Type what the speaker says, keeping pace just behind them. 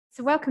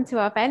So welcome to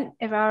our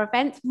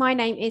event. My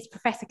name is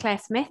Professor Claire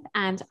Smith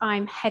and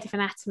I'm Head of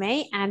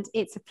Anatomy, and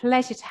it's a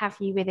pleasure to have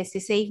you with us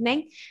this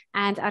evening.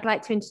 And I'd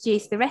like to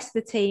introduce the rest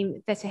of the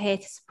team that are here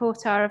to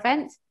support our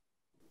event.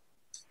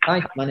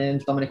 Hi, my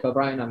name's Dominic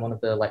O'Brien. I'm one of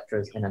the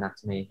lecturers in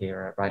anatomy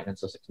here at Brighton and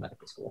Sussex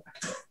Medical School.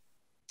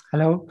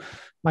 Hello,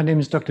 my name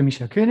is Dr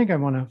Michael Koenig.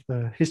 I'm one of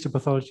the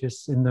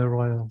histopathologists in the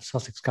Royal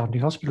Sussex County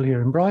Hospital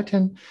here in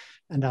Brighton,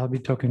 and I'll be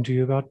talking to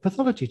you about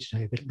pathology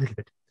today a little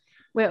bit.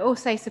 We're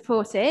also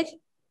supported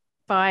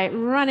by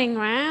running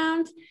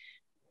around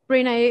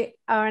Bruno,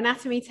 our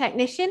anatomy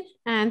technician,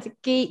 and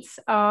Geets,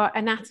 our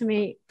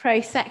anatomy pro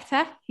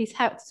sector, who's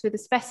helped us with the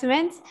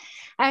specimens.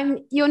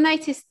 You'll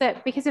notice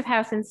that because of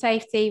health and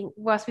safety,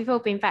 whilst we've all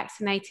been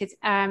vaccinated,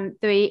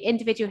 the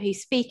individual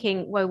who's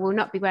speaking will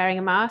not be wearing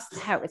a mask to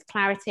help with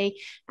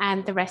clarity,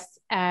 and the rest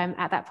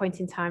at that point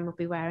in time will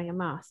be wearing a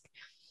mask.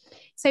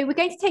 So we're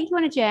going to take you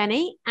on a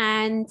journey,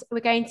 and we're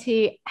going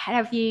to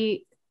have you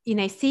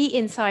see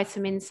inside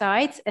some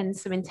insides and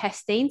some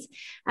intestines.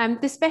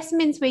 The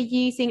specimens we're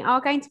using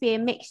are going to be a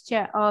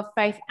mixture of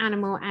both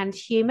animal and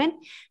human.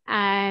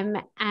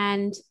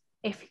 And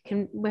if you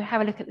can, we'll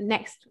have a look at the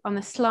next on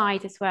the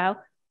slide as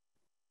well.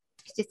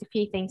 Just a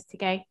few things to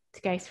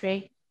go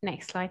through.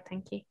 Next slide,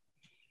 thank you.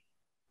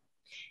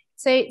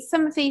 So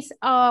some of these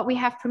we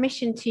have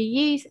permission to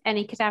use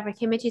any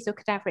cadaveric images or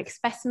cadaveric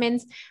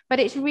specimens, but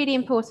it's really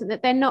important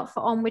that they're not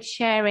for onward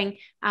sharing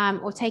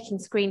or taking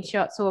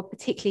screenshots or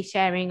particularly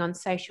sharing on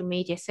social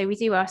media. So we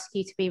do ask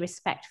you to be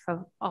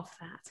respectful of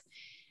that.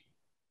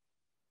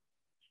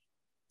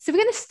 So we're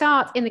going to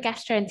start in the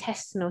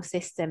gastrointestinal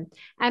system.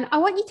 And I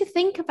want you to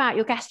think about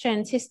your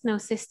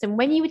gastrointestinal system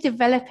when you were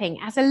developing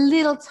as a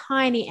little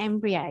tiny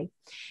embryo.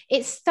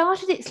 It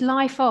started its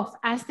life off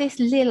as this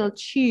little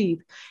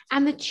tube,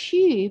 and the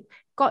tube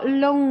got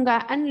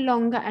longer and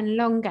longer and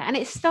longer, and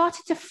it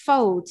started to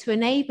fold to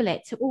enable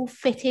it to all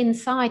fit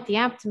inside the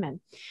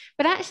abdomen.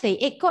 But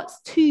actually it got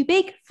too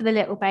big for the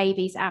little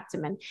baby's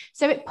abdomen,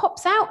 so it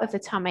pops out of the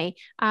tummy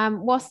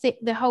whilst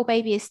the whole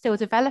baby is still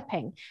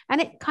developing,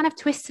 and it kind of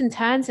twists and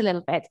turns a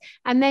little bit,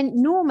 and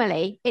then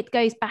normally it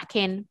goes back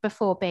in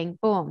before being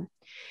born.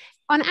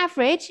 On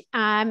average,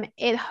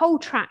 the whole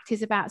tract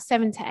is about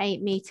 7 to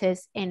 8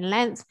 meters in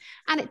length,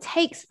 and it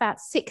takes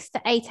about 6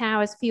 to 8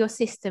 hours for your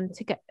system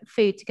to get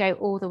food to go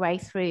all the way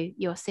through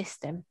your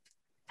system.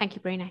 Thank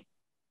you, Bruno.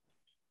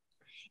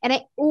 And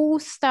it all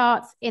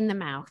starts in the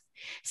mouth.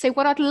 So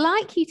what I'd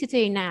like you to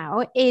do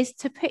now is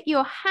to put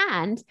your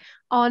hand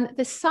on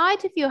the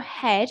side of your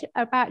head,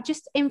 about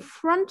just in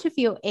front of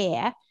your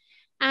ear,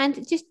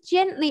 and just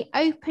gently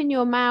open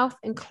your mouth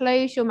and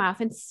close your mouth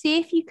and see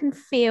if you can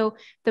feel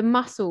the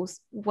muscles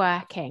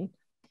working.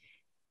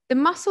 The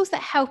muscles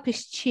that help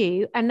us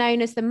chew are known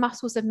as the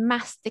muscles of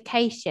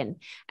mastication,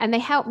 and they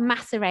help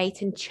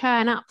macerate and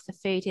churn up the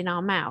food in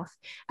our mouth.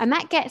 And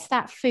that gets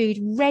that food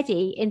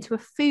ready into a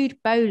food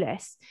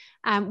bolus,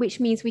 which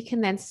means we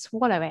can then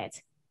swallow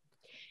it.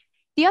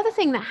 The other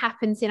thing that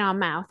happens in our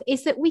mouth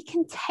is that we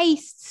can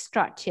taste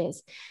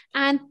structures,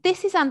 and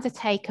this is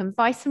undertaken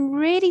by some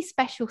really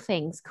special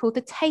things called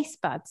the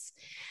taste buds.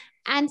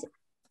 And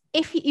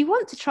if you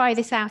want to try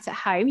this out at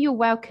home, you're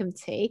welcome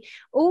to.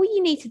 All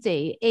you need to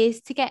do is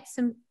to get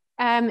some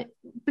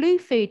blue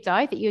food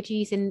dye that you're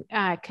using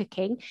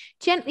cooking,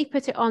 gently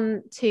put it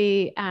on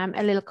to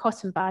a little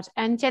cotton bud,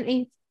 and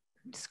gently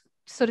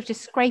sort of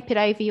just scrape it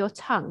over your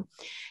tongue.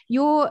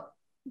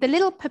 The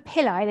little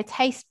papillae, the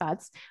taste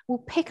buds, will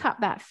pick up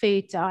that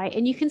food dye,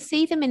 and you can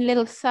see them in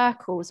little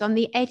circles on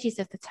the edges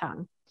of the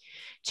tongue.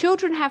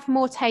 Children have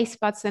more taste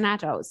buds than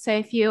adults. So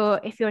if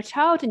you're a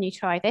child and you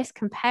try this,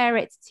 compare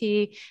it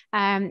to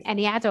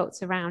any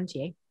adults around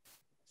you.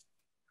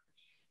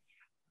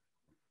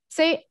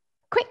 So,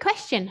 quick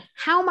question.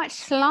 How much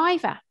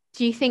saliva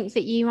do you think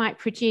that you might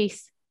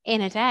produce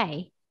in a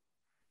day?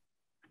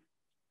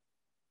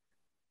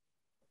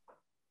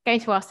 Going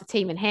to ask the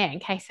team in here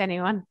in case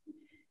anyone.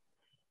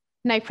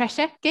 No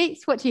pressure.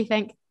 Geets, what do you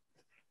think?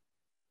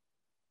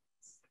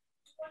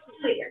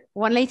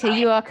 1 litre.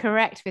 You are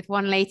correct with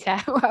 1 litre.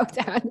 Well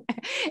done.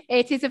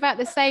 It is about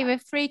the same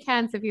as 3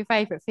 cans of your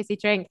favourite fizzy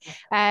drink.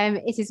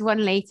 It is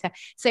 1 litre.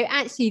 So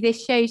actually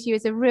this shows you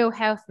as a real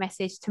health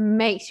message to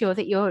make sure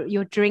that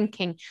you're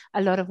drinking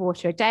a lot of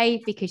water a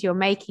day, because you're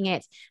making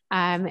it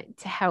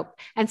to help.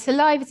 And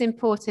saliva is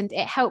important.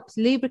 It helps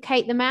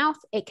lubricate the mouth.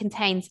 It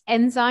contains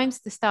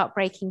enzymes to start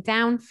breaking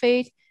down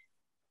food.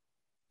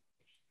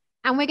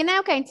 And we're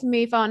now going to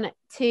move on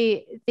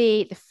to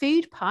the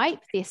food pipe,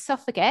 the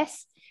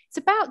esophagus. It's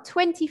about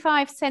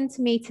 25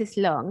 centimeters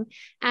long,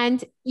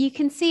 and you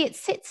can see it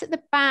sits at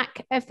the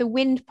back of the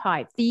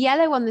windpipe. The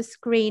yellow on the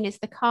screen is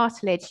the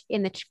cartilage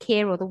in the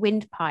trachea or the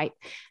windpipe,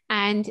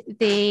 and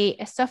the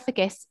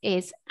esophagus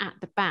is at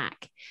the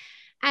back.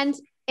 And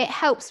it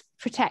helps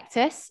protect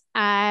us.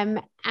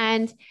 And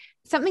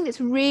something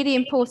that's really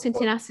important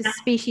in us as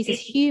species, as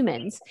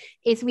humans,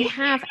 is we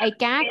have a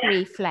gag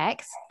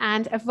reflex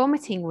and a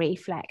vomiting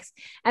reflex.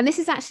 And this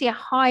is actually a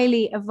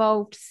highly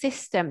evolved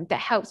system that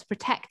helps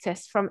protect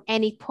us from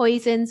any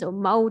poisons or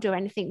mold or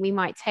anything we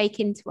might take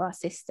into our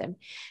system.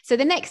 So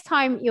the next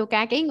time you're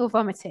gagging or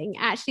vomiting,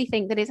 actually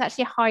think that it's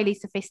actually a highly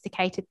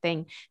sophisticated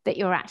thing that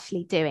you're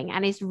actually doing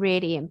and is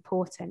really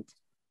important.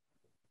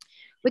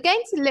 We're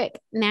going to look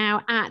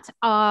now at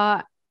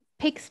our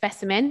pig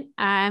specimen,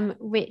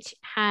 which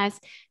has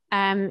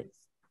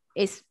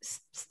is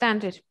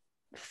standard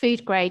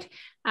food grade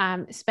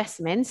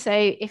specimen. So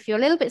if you're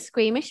a little bit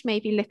squeamish,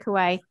 maybe look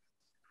away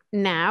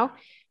now.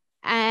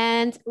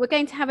 And we're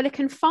going to have a look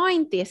and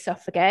find the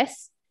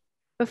esophagus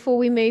before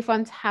we move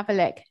on to have a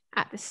look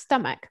at the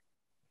stomach.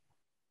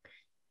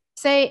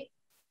 So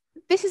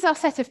this is our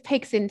set of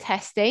pig's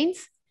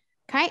intestines.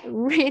 Okay,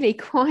 really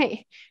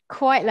quite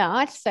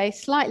large, so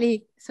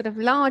slightly sort of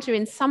larger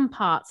in some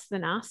parts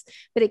than us,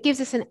 but it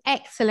gives us an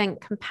excellent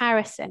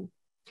comparison.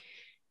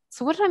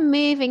 So what I'm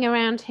moving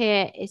around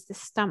here is the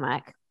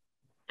stomach,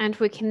 and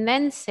we can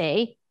then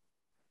see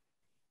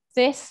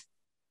this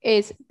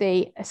is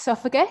the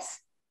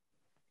esophagus.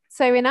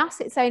 So in us,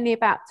 it's only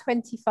about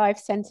 25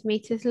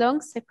 centimeters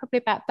long, so probably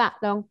about that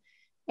long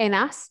in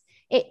us.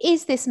 It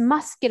is this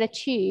muscular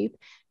tube,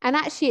 and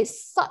actually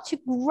it's such a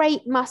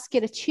great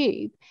muscular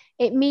tube.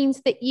 It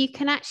means that you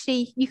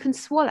can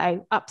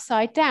swallow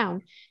upside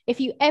down. If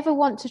you ever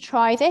want to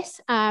try this,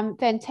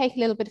 then take a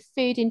little bit of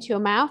food into your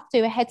mouth,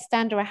 do a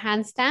headstand or a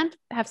handstand,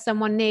 have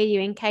someone near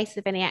you in case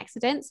of any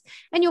accidents,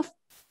 and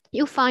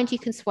you'll find you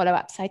can swallow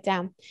upside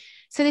down.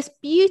 So this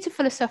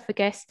beautiful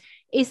esophagus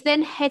is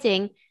then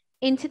heading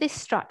into this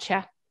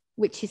structure,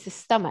 which is the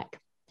stomach.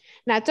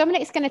 Now,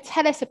 Dominic's going to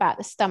tell us about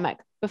the stomach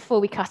before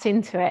we cut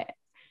into it.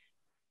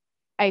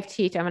 Over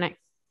to you, Dominic.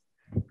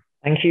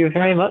 Thank you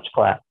very much,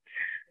 Claire.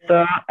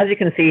 So as you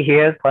can see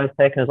here, Claire's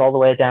taken us all the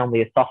way down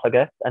the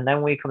esophagus, and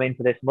then we come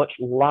into this much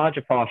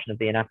larger portion of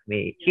the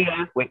anatomy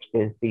here, which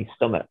is the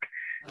stomach.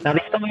 Now,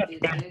 the stomach is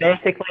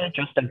basically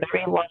just a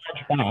very large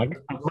bag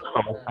of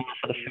muscle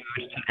for the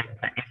food to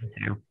enter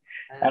into.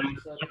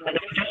 The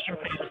digestion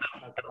process,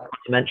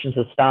 as mentioned,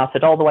 has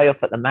started all the way up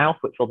at the mouth,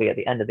 which will be at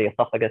the end of the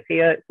esophagus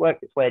here. It's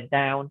worked its way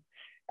down,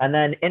 and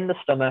then in the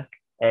stomach,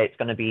 it's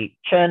going to be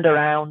churned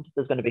around.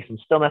 There's going to be some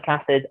stomach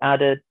acid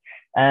added,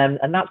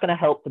 and that's going to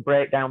help to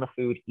break down the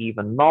food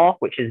even more,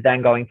 which is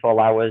then going to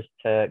allow us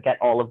to get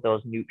all of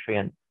those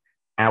nutrients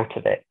out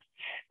of it.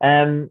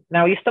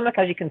 Now, your stomach,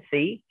 as you can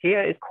see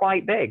here, is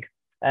quite big.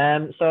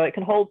 So it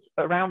can hold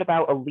around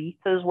about a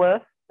litre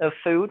worth of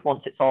food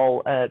once it's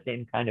all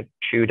been kind of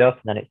chewed up,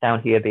 and then it's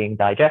down here being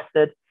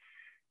digested.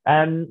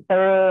 There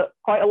are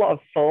quite a lot of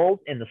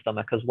folds in the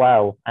stomach as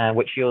well,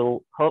 which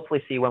you'll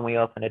hopefully see when we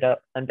open it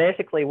up. And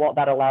basically what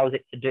that allows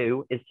it to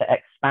do is to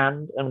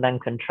expand and then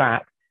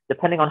contract,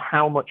 depending on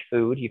how much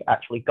food you've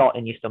actually got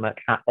in your stomach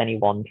at any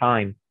one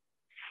time.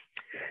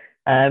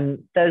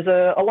 There's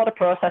a lot of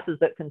processes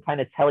that can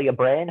kind of tell your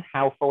brain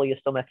how full your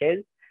stomach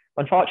is.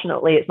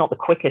 Unfortunately, it's not the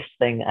quickest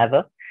thing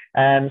ever.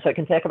 So it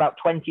can take about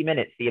 20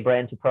 minutes for your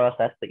brain to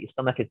process that your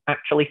stomach is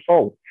actually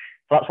full.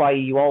 So that's why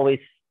you always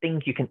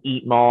think you can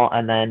eat more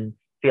and then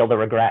feel the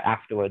regret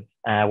afterwards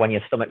when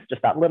your stomach's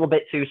just that little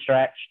bit too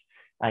stretched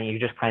and you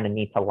just kind of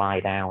need to lie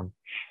down.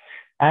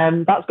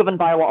 That's governed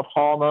by a lot of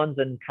hormones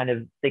and kind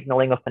of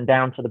signaling up and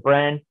down to the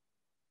brain.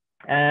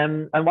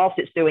 And whilst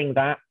it's doing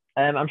that,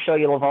 I'm sure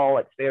you'll have all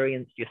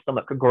experienced your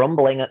stomach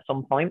grumbling at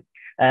some point.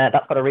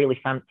 That's got a really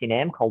fancy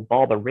name called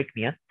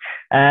borborygmia.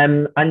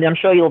 And I'm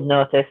sure you'll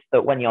notice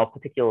that when you're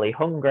particularly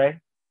hungry,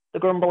 the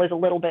grumble is a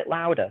little bit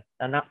louder.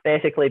 And that's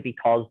basically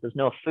because there's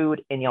no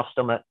food in your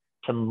stomach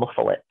to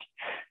muffle it.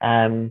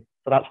 So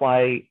that's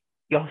why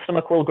your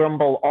stomach will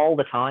grumble all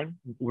the time,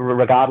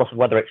 regardless of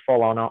whether it's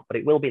full or not, but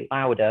it will be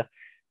louder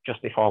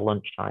just before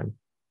lunchtime.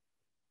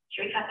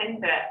 Should we cut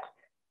into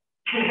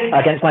it?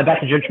 Against my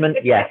better judgment,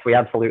 yes, we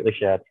absolutely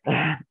should.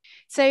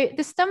 So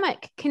the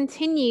stomach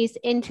continues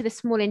into the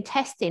small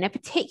intestine, a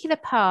particular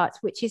part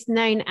which is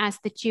known as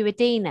the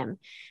duodenum.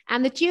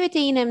 And the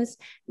duodenum's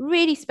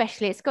really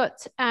special. It's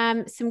got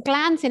some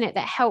glands in it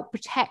that help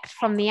protect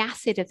from the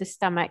acid of the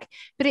stomach,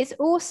 but it's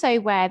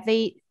also where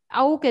the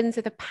organs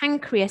of the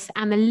pancreas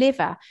and the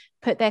liver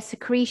put their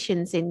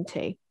secretions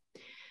into.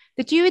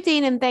 The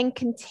duodenum then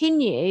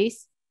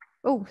continues.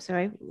 Oh,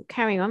 sorry,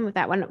 carrying on with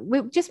that one.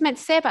 We just meant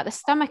to say about the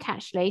stomach,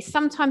 actually.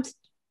 Sometimes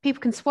people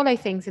can swallow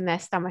things in their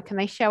stomach and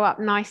they show up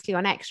nicely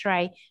on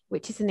X-ray,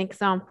 which is an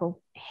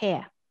example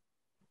here.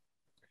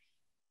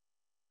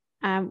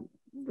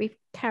 We've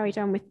carried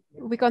on with,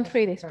 we've gone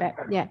through this bit.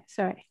 Yeah,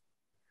 sorry.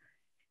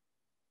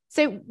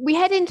 So we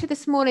head into the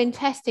small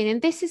intestine,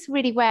 and this is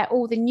really where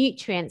all the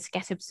nutrients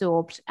get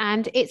absorbed.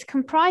 And it's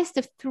comprised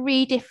of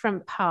three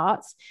different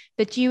parts: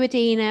 the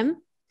duodenum,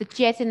 the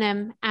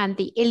jejunum, and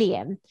the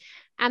ileum.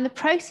 And the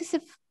process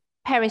of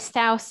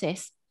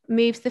peristalsis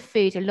moves the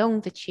food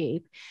along the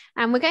tube.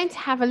 And we're going to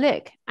have a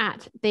look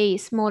at the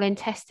small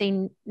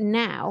intestine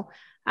now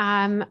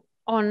on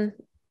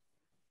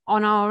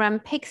our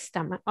pig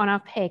stomach, on our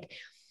pig.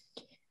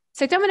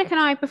 So Dominic and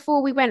I,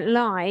 before we went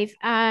live,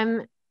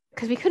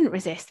 because we couldn't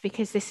resist,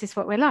 because this is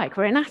what we're like.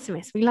 We're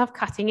anatomists. We love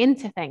cutting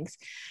into things.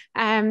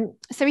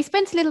 So we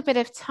spent a little bit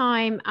of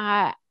time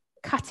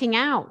cutting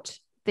out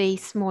the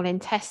small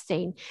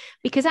intestine,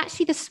 because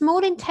actually the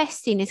small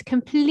intestine is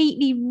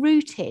completely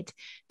rooted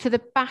to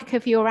the back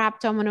of your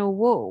abdominal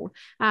wall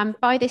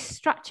by this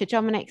structure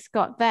Dominic's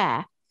got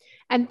there.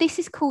 And this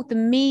is called the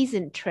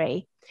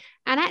mesentery.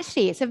 And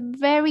actually it's a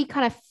very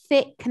kind of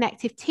thick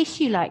connective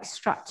tissue-like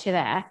structure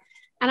there.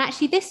 And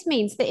actually this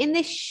means that in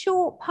this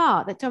short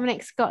part that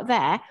Dominic's got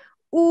there,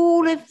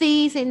 all of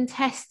these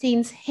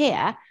intestines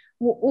here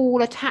were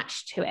all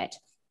attached to it.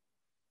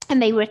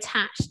 And they were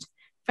attached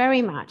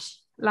very much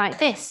like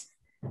this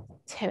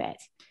to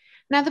it.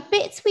 Now the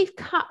bits we've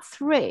cut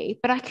through,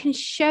 but I can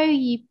show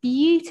you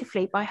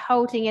beautifully by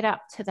holding it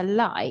up to the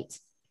light.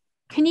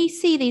 Can you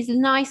see these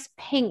nice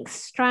pink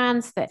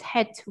strands that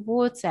head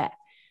towards it?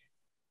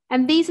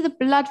 And these are the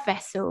blood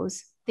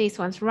vessels, these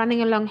ones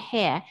running along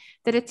here,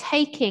 that are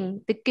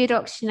taking the good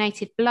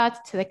oxygenated blood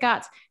to the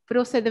gut, but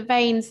also the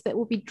veins that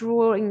will be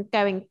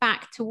going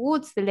back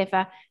towards the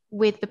liver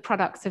with the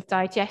products of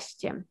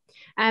digestion.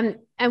 And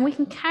we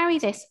can carry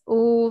this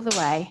all the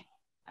way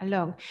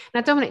along.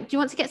 Now, Dominic, do you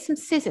want to get some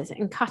scissors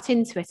and cut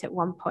into it at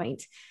one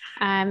point?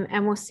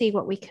 And we'll see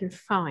what we can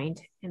find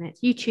in it.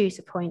 You choose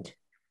a point.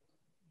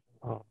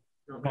 Oh,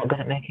 I'm not good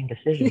at making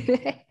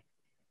decisions.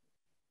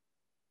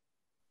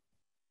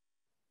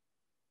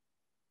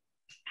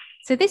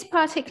 So this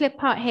particular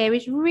part here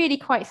is really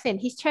quite thin.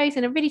 He's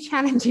chosen a really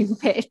challenging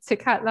bit to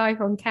cut live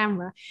on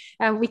camera.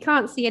 We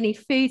can't see any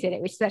food in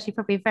it, which is actually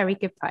probably a very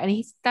good part. And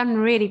he's done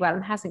really well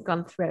and hasn't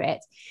gone through it.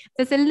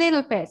 There's a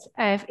little bit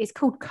of, it's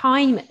called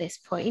chyme at this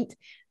point,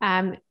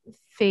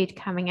 food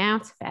coming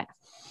out of it.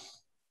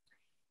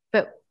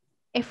 But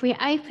if we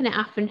open it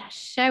up and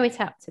show it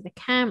up to the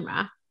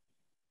camera,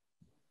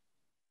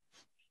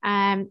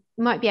 you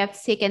might be able to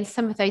see again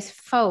some of those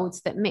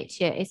folds that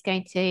Mitya is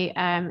going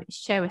to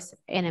show us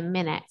in a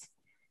minute.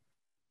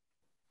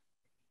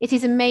 It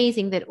is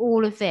amazing that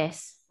all of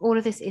this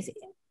is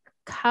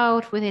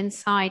curled within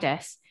inside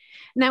us.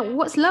 Now,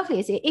 what's lovely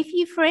is if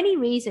you, for any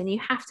reason, you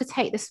have to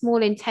take the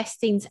small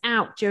intestines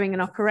out during an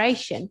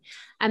operation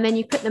and then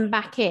you put them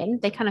back in,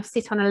 they kind of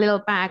sit on a little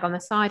bag on the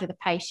side of the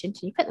patient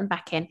and you put them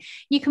back in,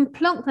 you can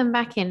plonk them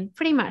back in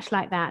pretty much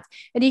like that.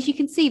 And as you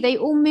can see, they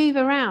all move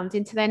around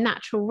into their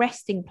natural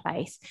resting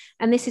place.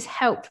 And this is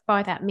helped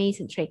by that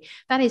mesentery.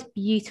 That is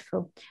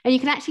beautiful. And you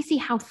can actually see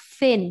how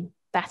thin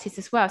that is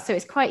as well. So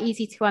it's quite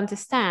easy to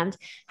understand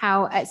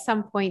how at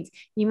some point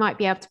you might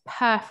be able to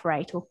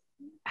perforate or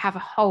have a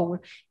hole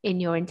in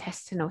your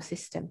intestinal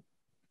system.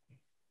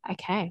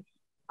 Okay,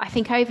 I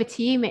think over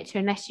to you, Mitya,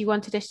 unless you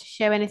wanted us to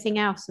show anything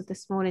else of the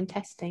small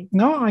intestine.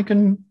 No, I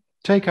can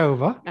take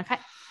over. Okay.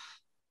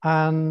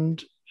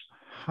 And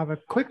have a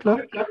quick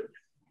look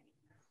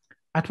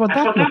at what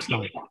that looks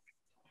like.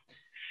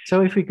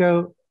 So if we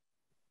go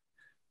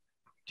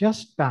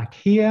just back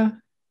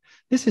here,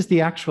 this is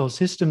the actual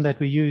system that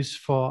we use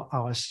for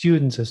our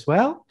students as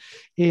well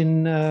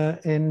in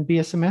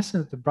BSMS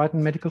at the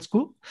Brighton Medical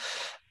School.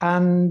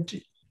 And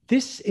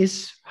this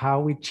is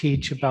how we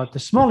teach about the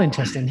small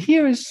intestine.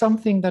 Here is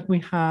something that we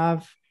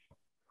have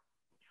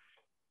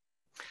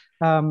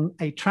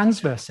a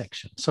transverse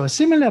section. So a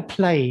similar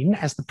plane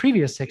as the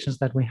previous sections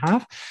that we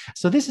have.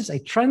 So this is a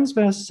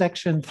transverse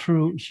section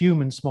through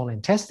human small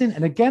intestine.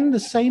 And again, the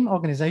same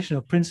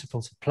organizational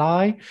principles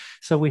apply.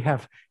 So we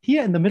have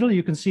here in the middle,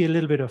 you can see a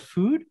little bit of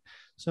food.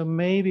 So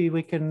maybe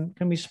we can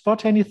we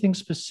spot anything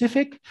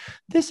specific?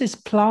 This is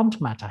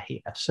plant matter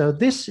here. So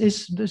this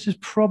is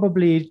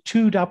probably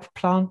chewed up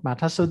plant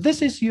matter. So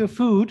this is your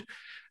food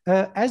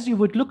as you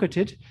would look at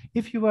it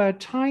if you were a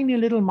tiny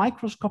little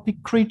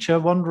microscopic creature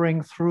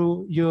wandering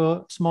through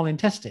your small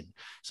intestine.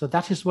 So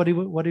that is what it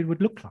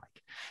would look like.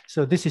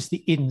 So this is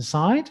the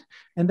inside.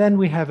 And then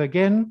we have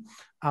again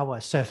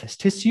our surface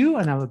tissue,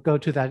 and I will go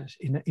to that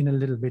in a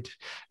little bit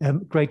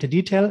greater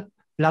detail.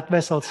 Blood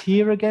vessels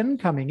here again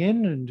coming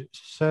in and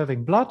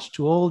serving blood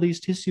to all these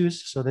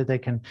tissues so that they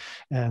can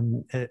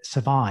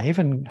survive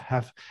and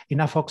have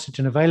enough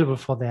oxygen available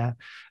for their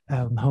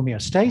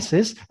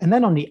homeostasis. And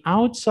then on the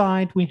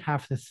outside, we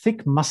have the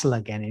thick muscle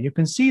again. And you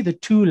can see the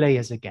two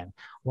layers again,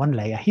 one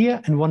layer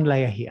here and one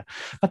layer here.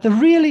 But the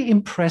really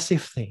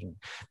impressive thing,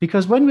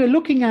 because when we're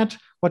looking at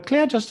what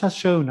Claire just has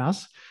shown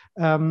us,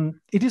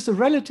 it is a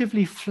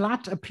relatively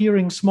flat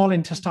appearing small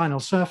intestinal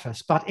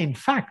surface, but in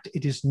fact,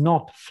 it is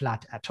not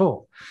flat at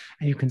all.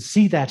 And you can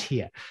see that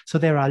here. So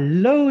there are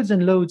loads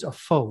and loads of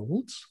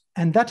folds,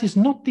 and that is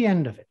not the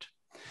end of it.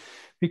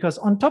 Because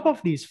on top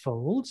of these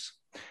folds,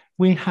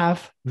 we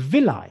have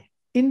villi,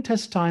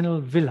 intestinal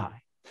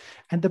villi.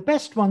 And the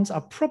best ones are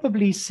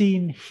probably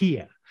seen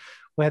here,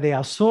 where they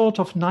are sort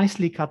of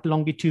nicely cut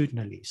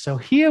longitudinally. So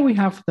here we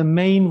have the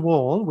main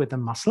wall with the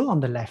muscle on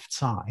the left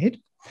side.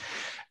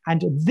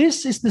 And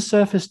this is the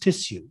surface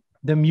tissue,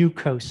 the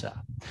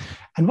mucosa.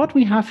 And what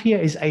we have here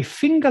is a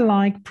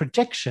finger-like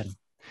projection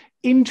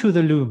into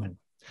the lumen.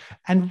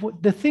 And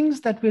the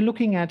things that we're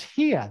looking at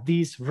here,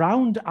 these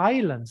round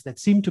islands that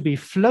seem to be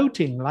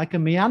floating like a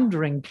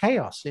meandering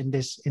chaos in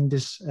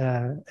this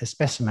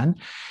specimen,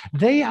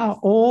 they are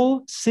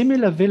all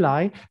similar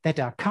villi that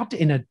are cut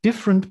in a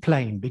different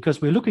plane,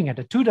 because we're looking at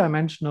a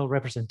two-dimensional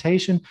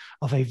representation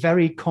of a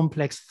very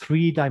complex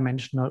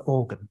three-dimensional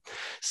organ.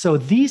 So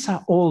these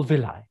are all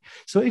villi.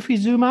 So if we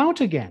zoom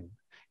out again,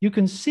 you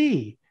can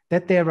see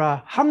that there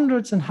are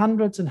hundreds and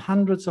hundreds and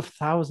hundreds of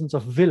thousands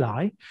of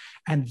villi.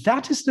 And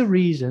that is the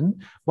reason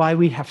why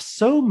we have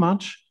so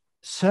much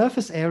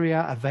surface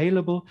area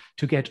available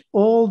to get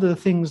all the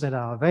things that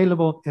are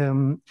available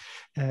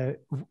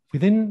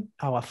within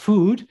our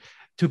food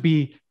to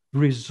be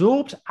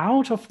resorbed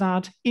out of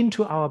that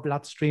into our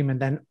bloodstream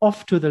and then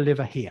off to the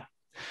liver here.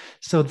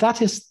 So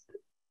that is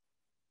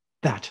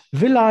that,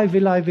 villi,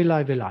 villi,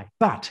 villi, villi.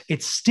 But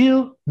it's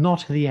still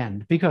not the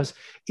end, because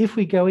if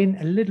we go in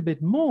a little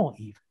bit more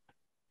even,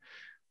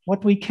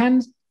 what we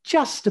can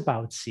just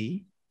about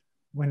see,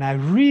 when I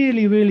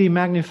really, really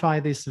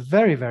magnify this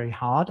very, very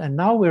hard, and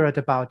now we're at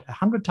about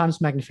 100 times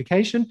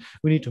magnification,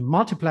 we need to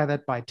multiply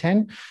that by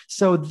 10.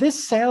 So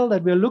this cell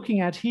that we're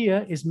looking at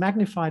here is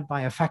magnified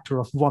by a factor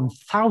of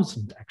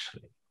 1,000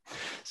 actually.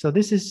 So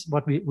this is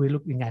what we're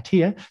looking at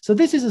here. So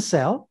this is a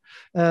cell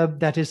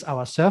that is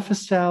our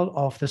surface cell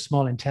of the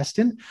small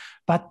intestine,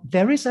 but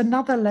there is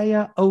another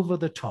layer over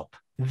the top.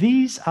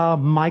 These are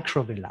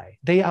microvilli.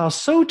 They are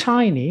so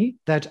tiny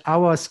that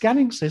our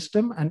scanning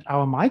system and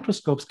our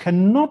microscopes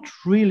cannot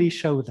really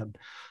show them.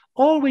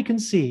 All we can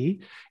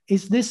see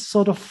is this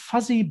sort of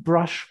fuzzy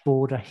brush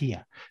border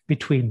here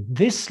between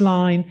this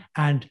line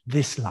and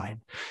this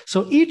line.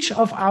 So each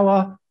of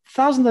our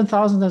thousands and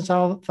thousands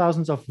and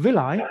thousands of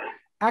villi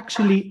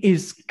actually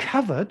is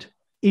covered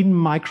in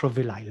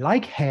microvilli,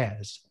 like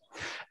hairs.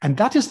 And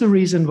that is the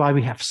reason why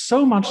we have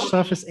so much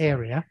surface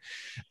area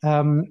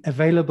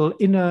available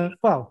in a,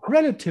 well,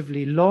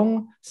 relatively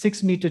long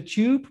 6-meter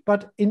tube,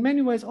 but in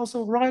many ways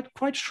also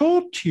quite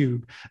short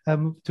tube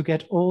to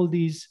get all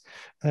these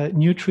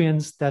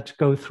nutrients that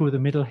go through the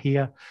middle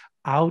here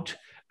out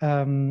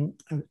and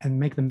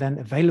make them then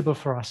available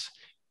for us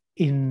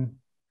in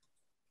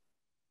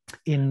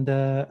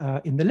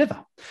the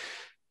liver.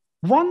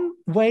 One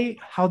way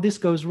how this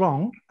goes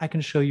wrong, I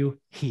can show you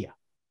here.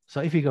 So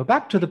if we go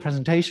back to the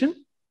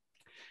presentation,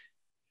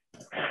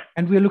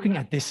 and we're looking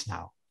at this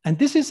now, and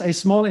this is a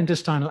small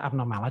intestinal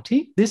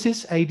abnormality. This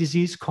is a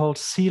disease called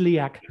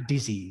celiac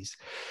disease.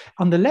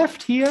 On the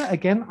left here,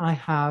 again, I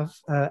have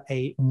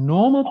a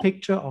normal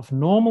picture of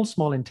normal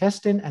small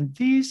intestine, and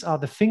these are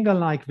the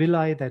finger-like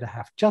villi that I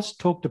have just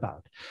talked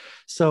about.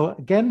 So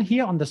again,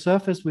 here on the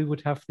surface, we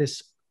would have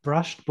this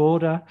brushed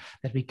border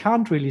that we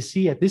can't really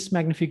see at this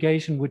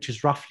magnification, which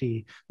is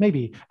roughly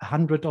maybe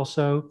 100 or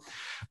so.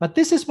 But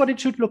this is what it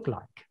should look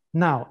like.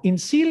 Now, in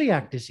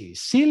celiac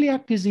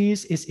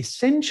disease is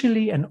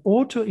essentially an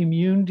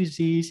autoimmune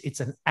disease. It's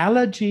an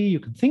allergy.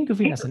 You can think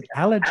of it as an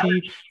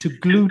allergy to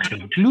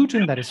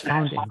gluten that is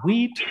found in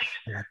wheat,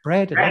 like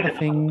bread and other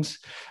things.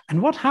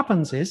 And what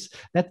happens is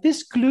that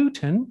this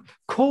gluten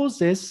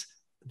causes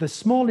the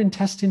small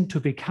intestine to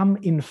become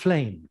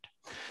inflamed.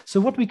 So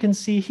what we can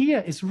see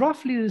here is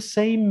roughly the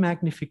same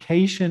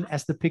magnification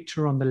as the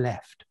picture on the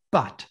left,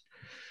 but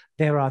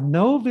there are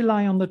no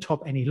villi on the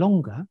top any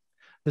longer.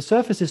 The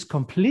surface is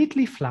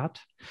completely flat,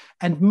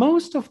 and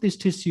most of this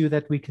tissue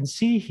that we can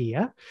see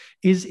here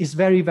is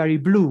very, very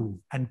blue,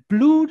 and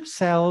blue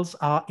cells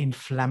are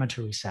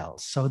inflammatory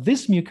cells. So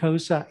this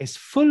mucosa is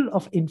full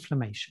of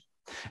inflammation.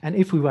 And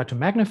if we were to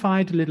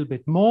magnify it a little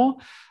bit more,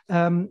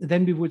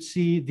 then we would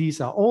see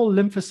these are all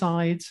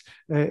lymphocytes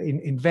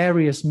in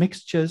various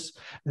mixtures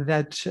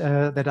that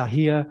are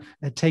here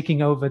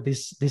taking over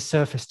this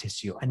surface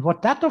tissue. And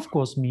what that, of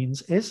course,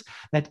 means is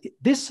that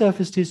this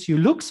surface tissue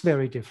looks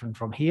very different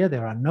from here.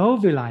 There are no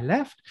villi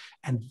left.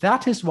 And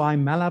that is why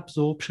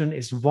malabsorption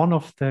is one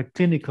of the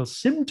clinical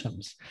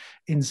symptoms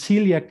in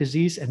celiac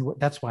disease. And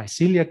that's why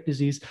celiac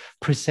disease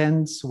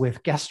presents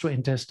with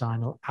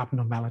gastrointestinal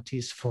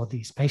abnormalities for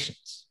these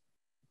patients.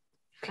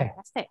 Okay.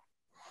 Fantastic.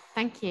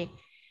 Thank you.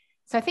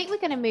 So I think we're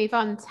going to move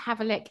on to have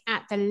a look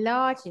at the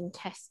large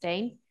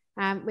intestine,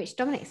 which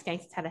Dominic's going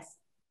to tell us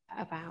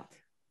about.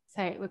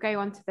 So we'll go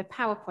on to the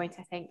PowerPoint,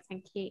 I think.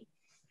 Thank you.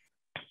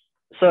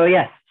 So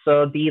yes,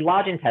 so the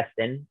large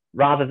intestine,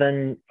 rather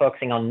than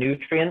focusing on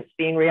nutrients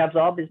being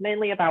reabsorbed, is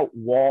mainly about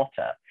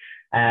water.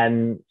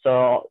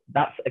 So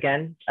that's,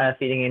 again,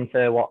 feeding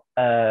into what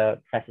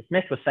Professor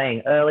Smith was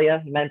saying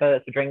earlier. Remember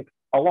to drink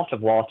a lot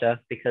of water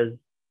because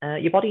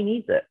your body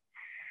needs it.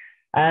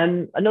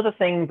 Another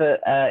thing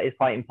that is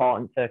quite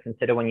important to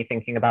consider when you're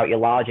thinking about your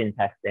large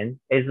intestine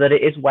is that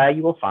it is where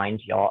you will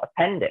find your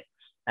appendix,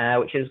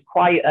 which is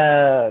quite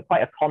a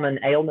common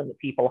ailment that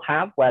people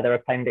have where their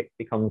appendix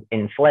becomes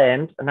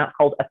inflamed, and that's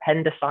called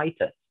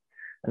appendicitis.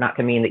 And that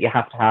can mean that you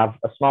have to have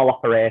a small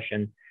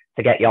operation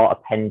to get your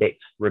appendix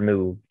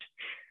removed.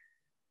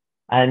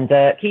 And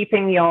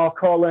keeping your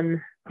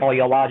colon or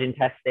your large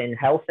intestine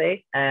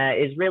healthy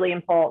is really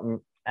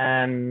important.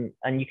 And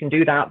you can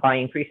do that by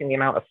increasing the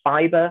amount of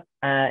fiber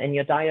in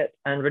your diet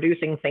and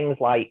reducing things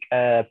like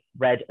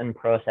red and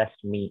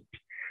processed meat.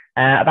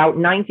 About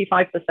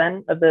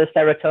 95% of the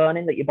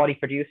serotonin that your body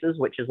produces,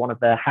 which is one of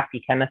the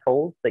happy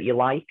chemicals that you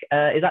like,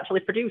 is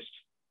actually produced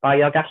by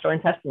your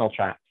gastrointestinal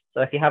tract.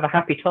 So if you have a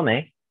happy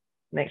tummy,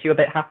 it makes you a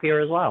bit happier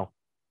as well.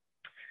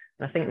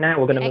 And I think now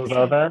we're going to move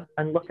over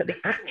and look at the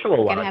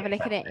actual We're going to have a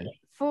look at it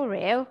for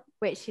real,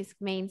 which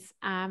means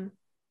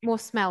more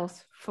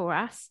smells for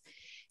us.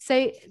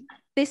 So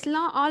this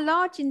our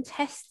large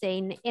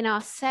intestine in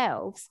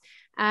ourselves,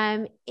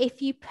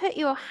 if you put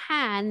your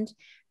hand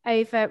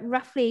over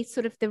roughly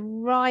sort of the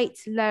right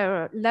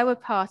lower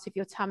part of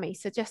your tummy,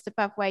 so just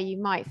above where you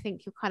might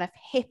think your kind of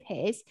hip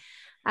is,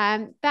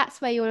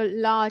 that's where your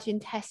large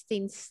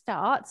intestine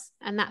starts,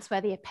 and that's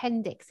where the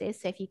appendix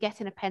is. So if you get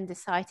an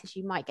appendicitis,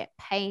 you might get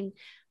pain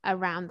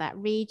around that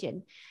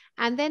region.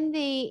 And then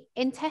the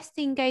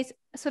intestine goes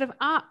sort of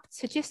up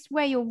to just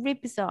where your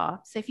ribs are.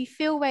 So if you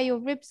feel where your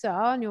ribs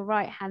are on your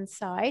right hand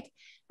side,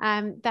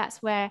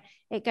 that's where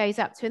it goes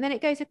up to. And then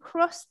it goes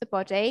across the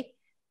body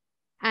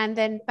and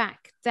then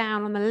back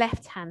down on the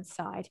left hand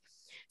side.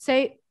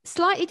 So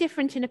slightly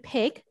different in a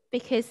pig,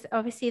 because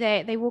obviously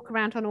they walk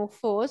around on all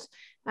fours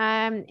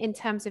in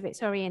terms of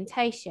its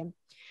orientation.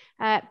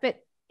 But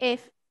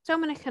if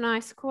Dominic and I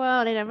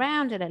squirrel it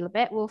around a little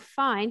bit, we'll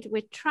find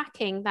we're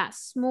tracking that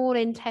small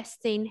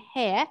intestine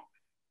here.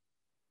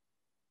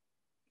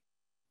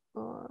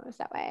 Oh, is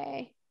that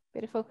way?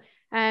 Beautiful.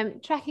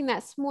 Tracking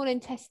that small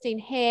intestine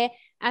here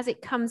as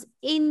it comes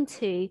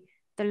into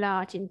the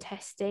large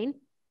intestine.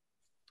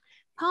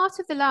 Part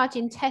of the large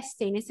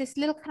intestine is this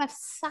little kind of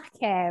sac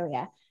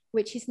area,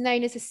 which is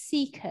known as a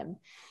cecum.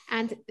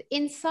 And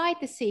inside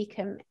the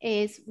cecum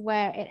is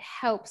where it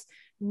helps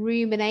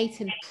ruminate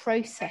and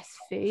process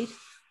food.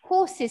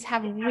 Horses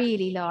have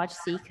really large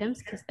cecums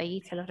because they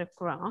eat a lot of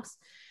grass.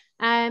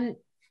 And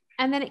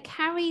then it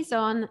carries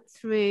on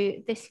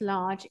through this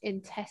large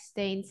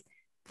intestines.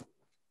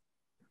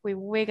 We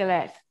wiggle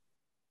it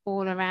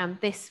all around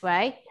this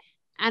way.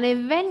 And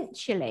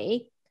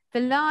eventually,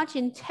 the large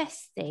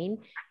intestine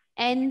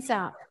ends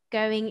up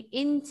going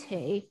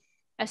into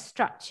a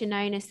structure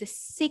known as the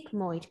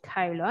sigmoid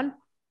colon,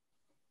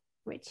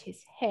 which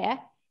is here.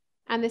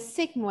 And the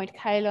sigmoid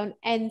colon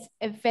ends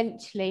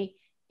eventually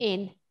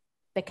in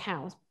the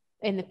cow's,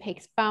 in the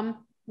pig's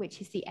bum, which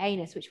is the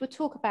anus, which we'll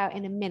talk about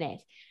in a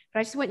minute.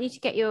 But I just want you to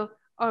get your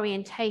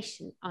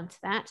orientation onto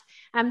that.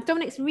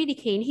 Dominic's really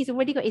keen. He's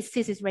already got his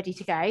scissors ready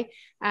to go.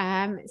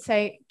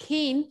 So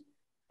keen,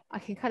 I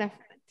can kind of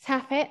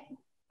tap it,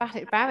 bat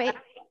it about it.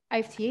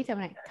 Over to you,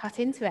 Dominic. Cut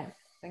into it.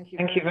 Thank you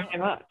very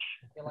much.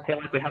 I feel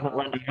like we haven't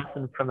learned a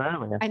lesson from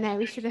earlier. I know,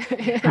 we should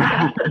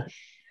have.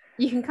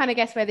 You can kind of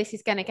guess where this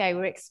is going to go.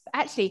 We're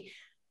actually,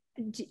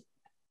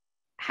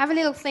 have a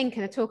little think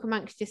and a talk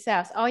amongst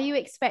yourselves. Are you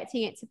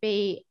expecting it to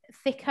be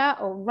thicker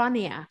or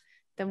runnier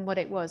than what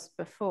it was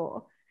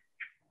before?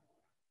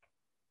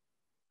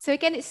 So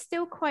again, it's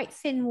still quite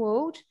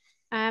thin-walled.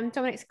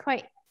 Dominic's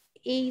quite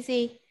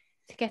easy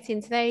to get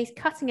into there. He's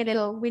cutting a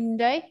little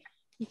window.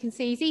 You can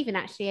see he's even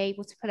actually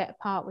able to pull it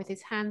apart with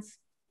his hands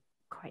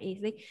quite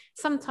easily.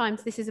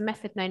 Sometimes this is a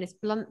method known as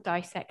blunt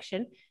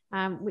dissection,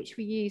 which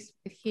we use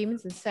with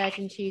humans and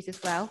surgeons use as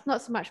well.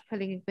 Not so much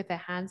pulling with their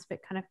hands,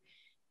 but kind of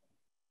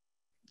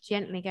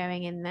gently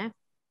going in there.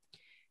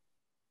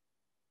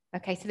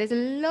 Okay, so there's a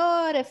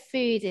lot of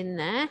food in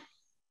there.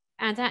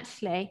 And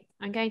actually,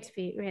 I'm going to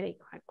be really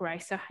quite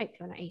gross, so I hope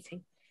you're not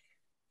eating.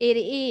 It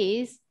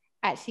is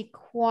actually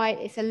quite,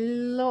 it's a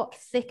lot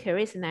thicker,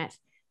 isn't it,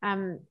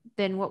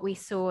 than what we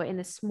saw in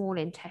the small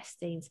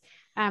intestines.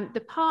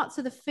 The parts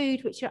of the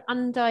food which are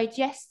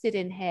undigested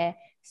in here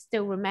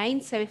still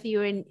remain. So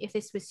if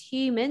this was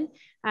human,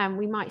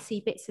 we might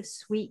see bits of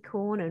sweet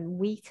corn and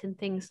wheat and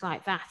things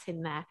like that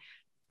in there.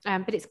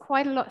 But it's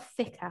quite a lot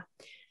thicker.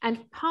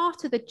 And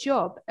part of the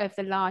job of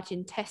the large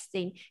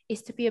intestine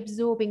is to be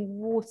absorbing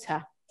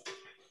water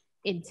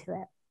into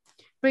it.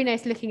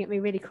 Bruno's looking at me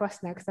really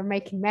cross now because I'm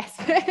making mess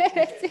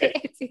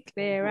to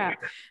clear up.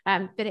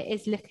 But it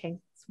is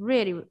looking, it's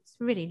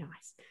really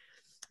nice.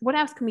 What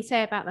else can we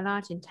say about the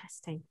large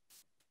intestine?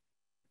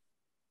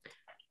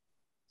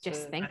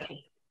 Just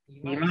thinking.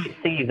 You might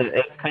see that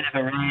it's kind of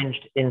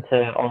arranged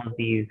into all of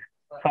these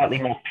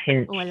slightly more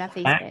pinched. Oh, I love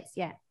these bits,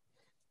 yeah.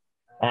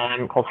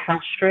 Called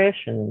house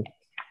striations.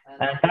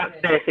 And that's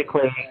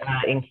basically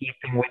in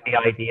keeping with the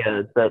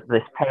idea that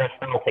this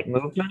peristaltic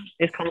movement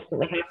is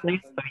constantly happening.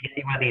 So you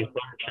see where these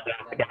bunches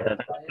are together.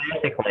 That's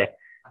basically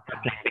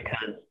happening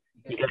because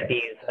you get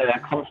these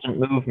constant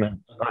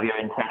movements of your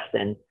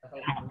intestine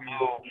to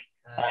move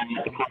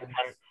the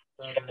contents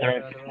as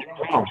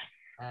well.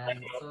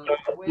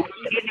 So we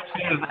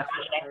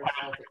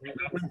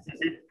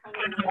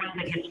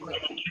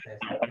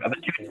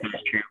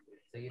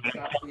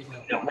start squeezing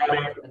it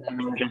and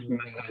then just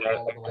moving it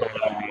all the way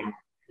around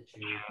the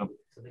tube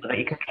so that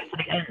you can get to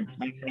the end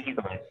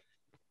easily.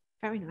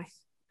 Very nice.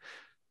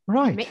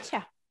 Right.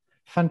 Mitcha.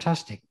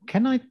 Fantastic.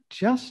 Can I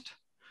just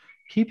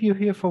keep you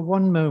here for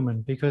one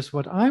moment, because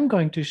what I'm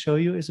going to show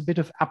you is a bit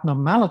of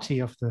abnormality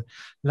of the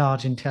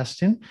large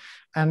intestine.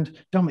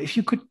 And Dom, if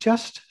you could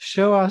just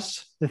show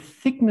us the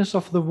thickness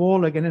of the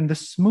wall again and the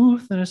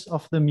smoothness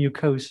of the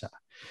mucosa.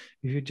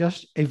 If you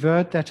just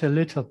avert that a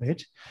little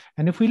bit.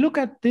 And if we look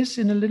at this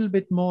in a little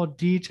bit more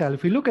detail,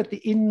 if we look at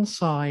the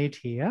inside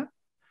here,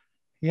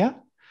 yeah,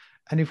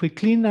 and if we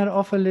clean that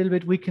off a little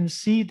bit, we can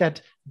see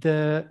that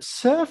the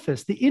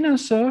surface, the inner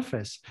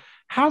surface,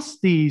 has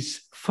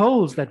these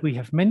folds that we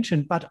have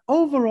mentioned, but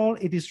overall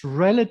it is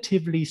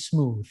relatively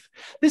smooth.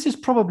 This is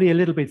probably a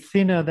little bit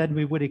thinner than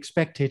we would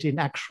expect it in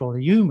actual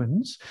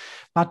humans,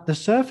 but the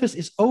surface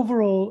is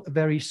overall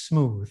very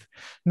smooth.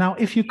 Now,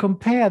 if you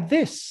compare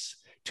this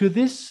to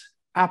this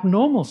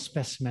abnormal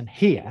specimen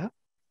here,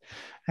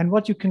 and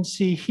what you can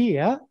see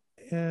here,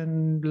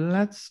 and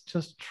let's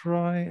just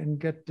try and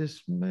get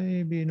this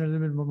maybe in a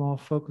little bit more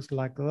focus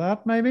like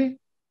that, maybe.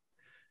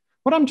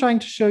 What I'm trying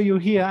to show you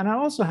here, and I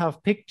also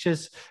have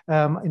pictures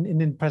in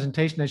the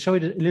presentation that show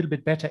it a little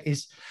bit better,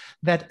 is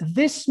that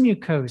this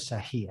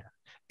mucosa here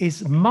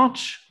is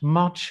much,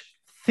 much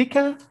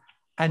thicker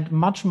and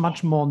much,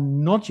 much more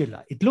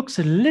nodular. It looks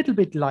a little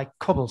bit like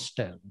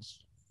cobblestones.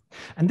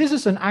 And this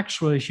is an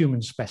actual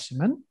human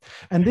specimen.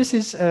 And this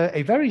is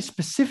a very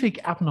specific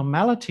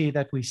abnormality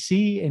that we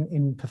see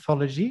in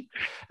pathology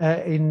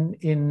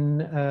in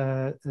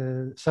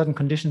certain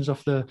conditions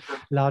of the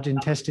large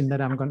intestine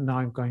that I'm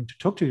going to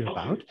talk to you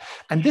about.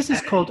 And this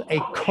is called a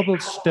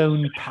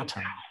cobblestone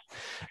pattern.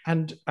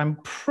 And I'm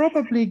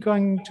probably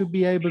going to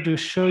be able to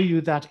show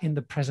you that in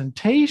the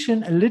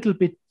presentation a little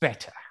bit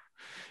better.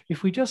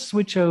 If we just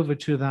switch over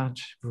to that,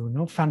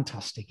 Bruno,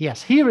 fantastic.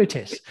 Yes, here it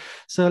is.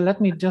 So let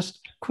me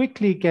just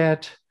quickly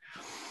get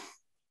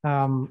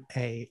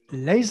a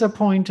laser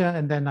pointer,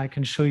 and then I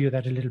can show you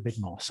that a little bit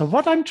more. So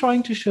what I'm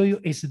trying to show you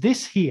is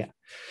this here,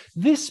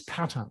 this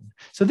pattern.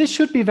 So this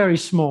should be very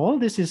small.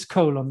 This is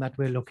colon that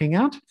we're looking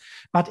at,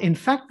 but in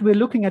fact, we're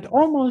looking at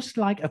almost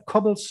like a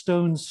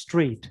cobblestone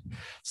street.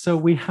 So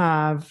we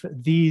have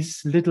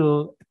these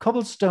little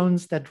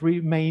cobblestones that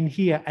remain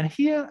here, and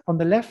here on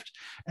the left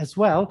as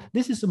well.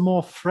 This is a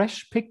more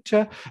fresh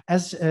picture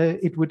as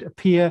it would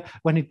appear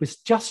when it was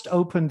just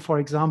opened, for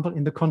example,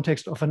 in the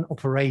context of an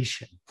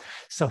operation.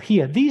 So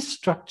here, these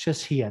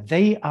structures here,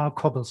 they are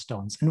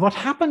cobblestones. And what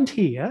happened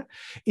here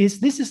is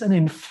this is an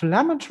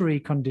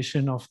inflammatory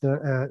condition of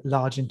the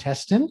large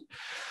intestine,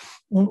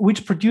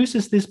 which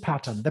produces this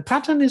pattern. The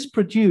pattern is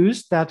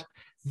produced that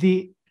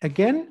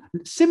again,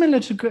 similar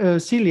to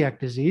celiac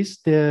disease,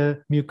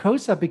 the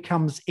mucosa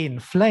becomes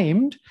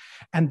inflamed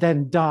and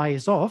then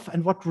dies off.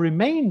 And what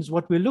remains,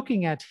 what we're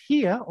looking at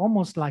here,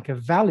 almost like a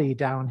valley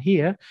down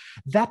here,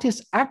 that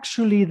is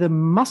actually the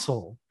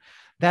muscle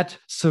that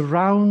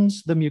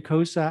surrounds the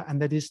mucosa,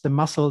 and that is the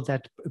muscle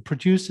that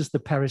produces the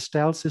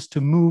peristalsis to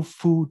move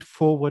food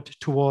forward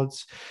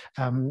towards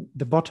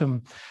the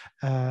bottom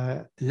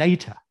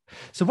later.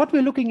 So what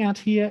we're looking at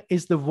here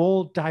is the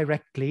wall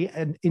directly,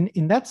 and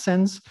in that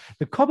sense,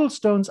 the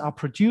cobblestones are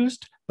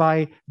produced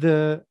by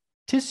the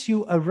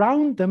tissue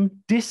around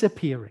them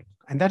disappearing,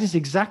 and that is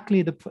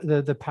exactly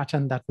the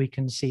pattern that we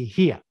can see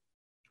here.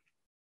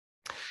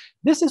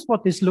 This is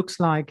what this looks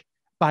like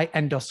by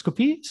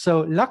endoscopy.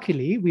 So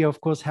luckily, we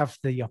of course have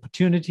the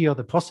opportunity or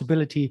the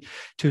possibility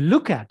to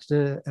look at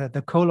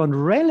the colon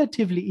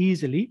relatively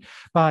easily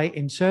by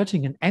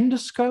inserting an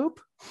endoscope.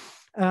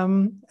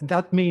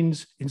 That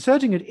means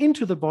inserting it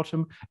into the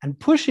bottom and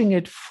pushing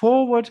it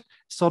forward,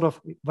 sort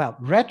of, well,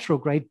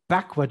 retrograde,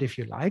 backward, if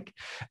you like,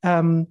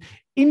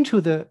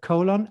 into the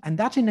colon. And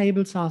that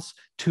enables us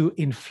to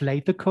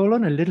inflate the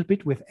colon a little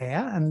bit with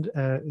air and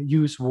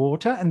use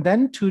water, and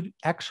then to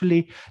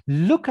actually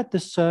look at the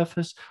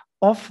surface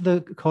of the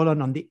colon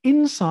on the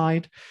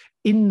inside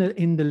in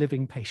the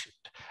living patient.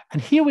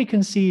 And here we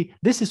can see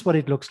this is what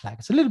it looks like.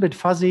 It's a little bit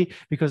fuzzy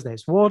because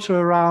there's water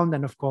around,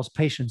 and of course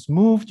patients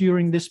move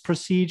during this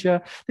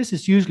procedure. This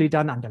is usually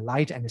done under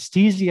light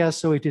anesthesia,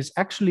 so it is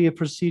actually a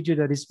procedure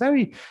that is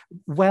very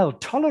well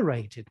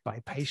tolerated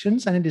by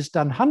patients, and it is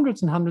done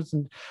hundreds and hundreds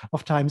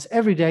of times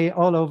every day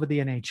all over the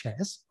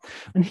NHS.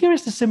 And here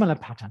is the similar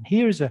pattern.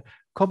 Here is a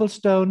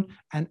cobblestone,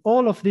 and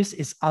all of this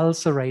is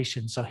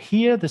ulceration. So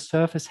here the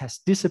surface has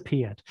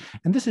disappeared,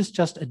 and this is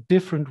just a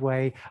different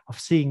way of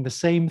seeing the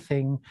same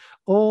thing.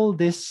 All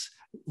this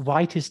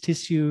whitish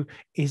tissue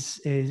is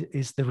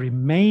the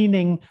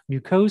remaining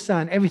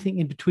mucosa, and everything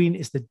in between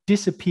is the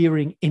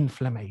disappearing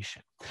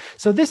inflammation.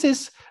 So this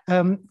is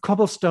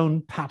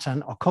cobblestone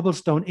pattern or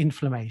cobblestone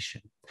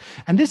inflammation.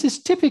 And this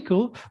is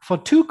typical for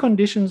two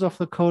conditions of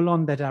the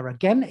colon that are,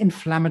 again,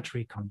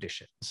 inflammatory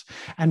conditions.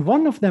 And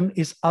one of them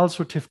is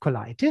ulcerative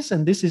colitis,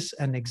 and this is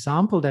an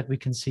example that we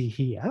can see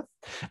here.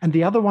 And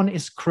the other one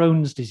is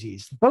Crohn's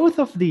disease. Both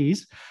of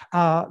these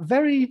are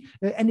very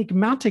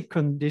enigmatic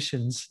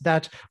conditions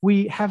that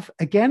we have,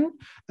 again,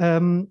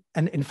 an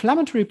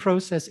inflammatory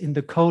process in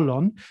the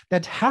colon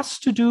that has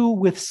to do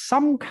with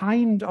some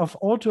kind of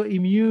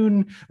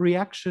autoimmune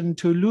reaction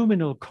to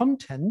luminal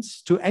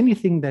contents, to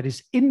anything that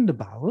is in the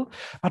bowel,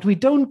 but we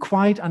don't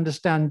quite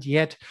understand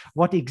yet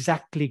what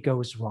exactly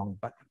goes wrong.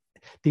 But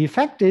The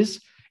effect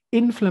is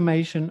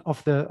inflammation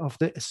of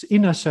the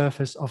inner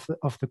surface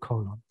of the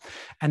colon.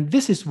 And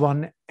this is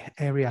one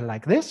area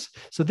like this.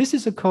 So this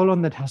is a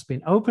colon that has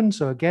been opened.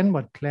 So again,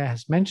 what Claire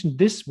has mentioned,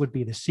 this would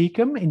be the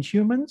cecum in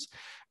humans.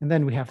 And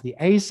then we have the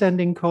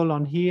ascending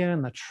colon here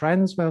and the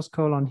transverse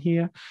colon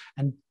here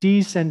and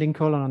descending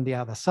colon on the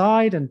other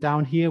side. And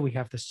down here we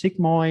have the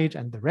sigmoid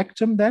and the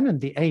rectum then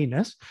and the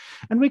anus.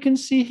 And we can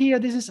see here,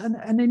 this is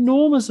an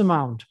enormous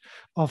amount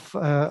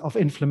of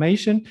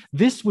inflammation.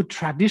 This would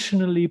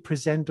traditionally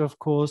present, of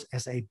course,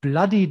 as a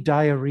bloody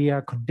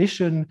diarrhea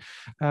condition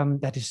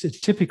that is a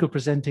typical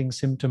presenting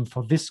symptom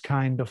for this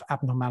kind of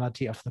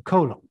abnormality of the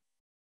colon.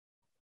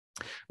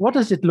 What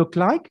does it look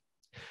like?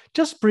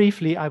 Just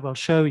briefly, I will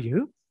show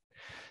you.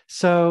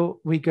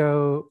 So we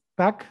go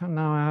back.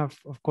 Now I have,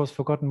 of course,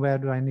 forgotten where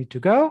do I need to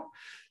go.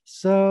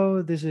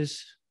 So this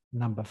is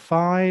number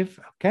 5.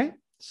 Okay,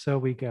 so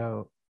we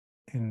go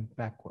in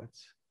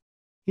backwards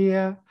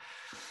here.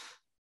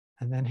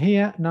 And then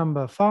here,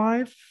 number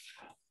 5.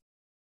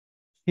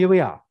 Here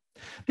we are.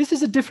 This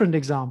is a different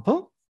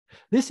example.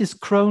 This is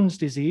Crohn's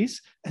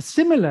disease, a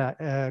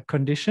similar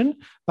condition,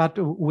 but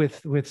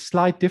with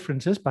slight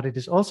differences, but it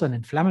is also an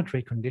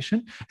inflammatory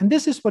condition. And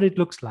this is what it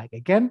looks like.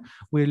 Again,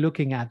 we're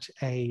looking at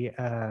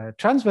a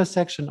transverse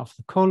section of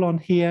the colon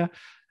here.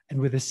 And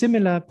with a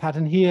similar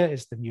pattern here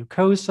is the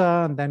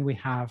mucosa. And then we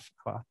have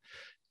our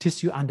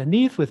tissue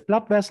underneath with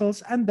blood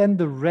vessels. And then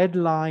the red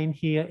line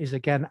here is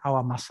again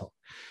our muscle.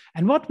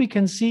 And what we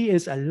can see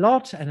is a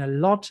lot and a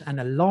lot and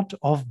a lot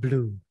of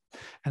blue.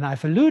 And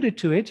I've alluded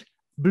to it.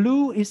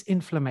 Blue is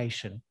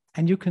inflammation,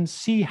 and you can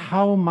see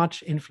how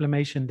much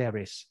inflammation there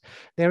is.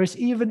 There is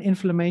even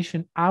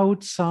inflammation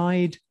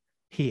outside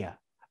here,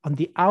 on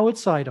the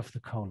outside of the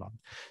colon.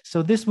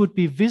 So this would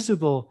be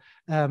visible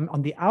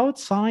on the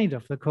outside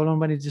of the colon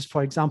when it is,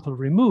 for example,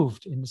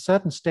 removed. In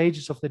certain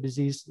stages of the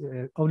disease,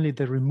 only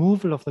the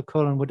removal of the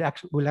colon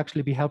will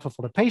actually be helpful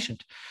for the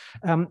patient.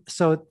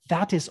 So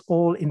that is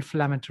all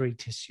inflammatory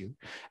tissue.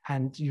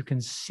 And you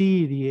can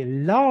see the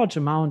large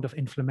amount of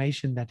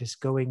inflammation that is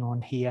going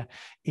on here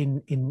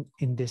in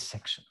this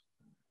section.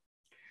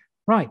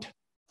 Right.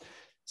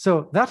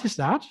 So that is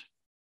that.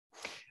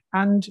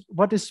 And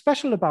what is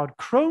special about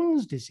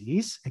Crohn's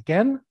disease,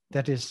 again,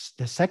 that is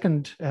the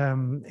second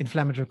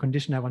inflammatory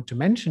condition I want to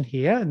mention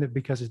here, and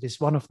because it is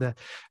one of the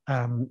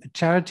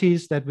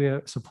charities that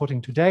we're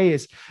supporting today,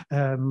 is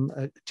a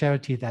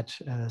charity that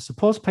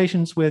supports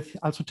patients with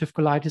ulcerative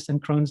colitis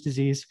and Crohn's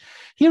disease.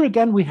 Here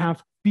again, we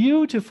have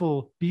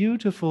beautiful,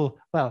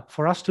 well,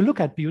 for us to look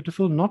at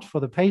beautiful, not for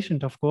the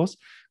patient, of course,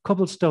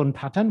 cobblestone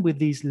pattern with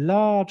these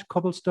large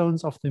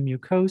cobblestones of the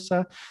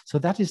mucosa. So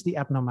that is the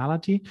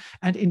abnormality.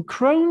 And in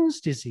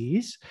Crohn's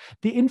disease,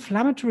 the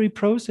inflammatory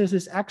process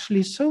is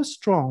actually so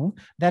strong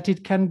that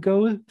it can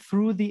go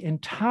through the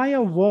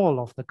entire wall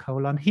of the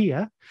colon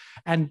here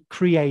and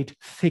create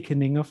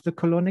thickening of the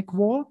colonic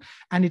wall.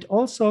 And it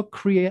also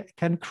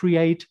can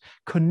create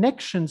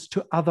connections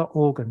to other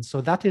organs.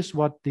 So that is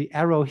what the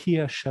arrow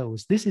here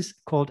shows. This is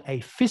called a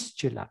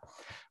fistula.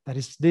 That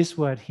is this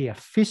word here,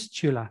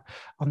 fistula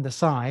on the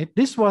side.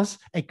 This was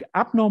an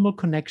abnormal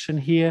connection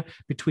here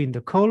between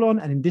the colon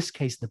and in this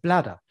case, the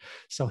bladder.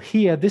 So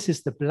here, this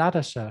is the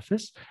bladder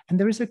surface, and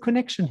there is a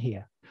connection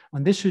here.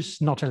 And this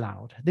is not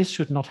allowed. This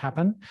should not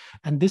happen.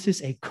 And this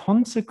is a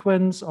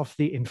consequence of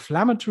the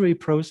inflammatory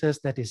process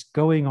that is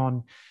going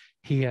on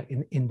here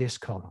in this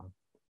colon.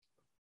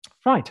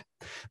 Right.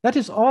 That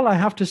is all I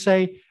have to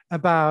say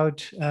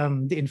about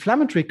the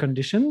inflammatory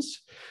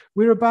conditions.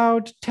 We're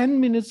about 10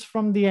 minutes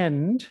from the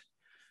end.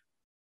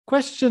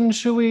 Question,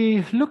 should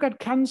we look at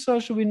cancer?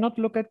 Should we not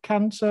look at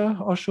cancer?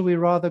 Or should we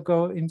rather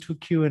go into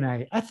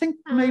Q&A? I think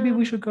maybe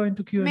we should go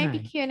into Q&A. Maybe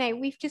Q&A.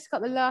 We've just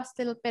got the last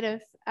little bit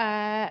of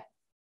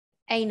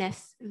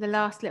anus, the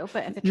last little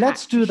bit of the track.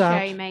 Let's do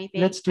that. Show, maybe.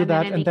 Let's do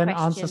that and then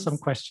questions, answer some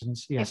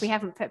questions. Yes. If we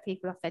haven't put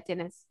people off their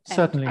dinners.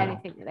 Certainly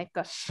anything that they've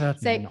got.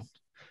 Certainly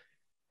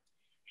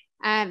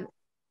not.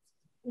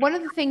 One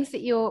of the things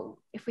that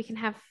if we can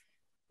have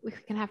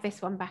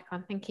this one back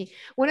on, thank you.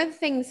 One of the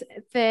things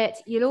that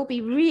you'll all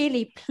be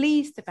really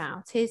pleased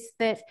about is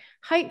that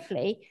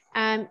hopefully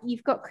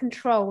you've got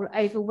control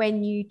over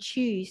when you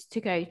choose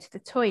to go to the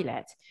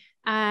toilet.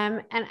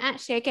 And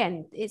actually,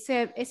 again, it's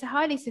a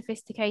highly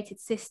sophisticated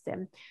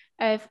system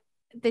of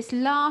this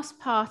last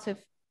part of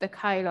the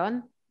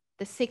colon,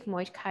 the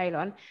sigmoid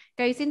colon,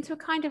 goes into a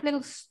kind of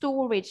little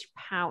storage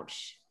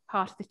pouch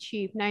part of the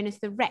tube known as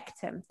the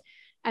rectum.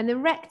 And the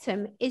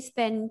rectum is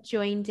then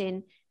joined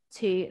in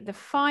to the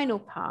final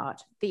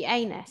part, the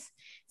anus.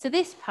 So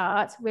this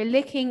part, we're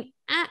looking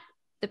at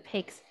the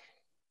pig's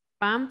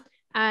bum,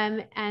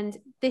 and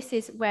this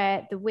is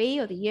where the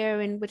wee or the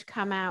urine would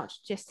come out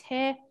just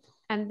here,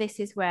 and this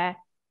is where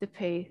the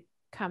poo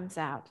comes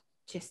out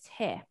just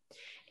here.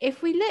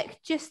 If we look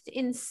just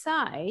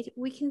inside,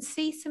 we can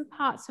see some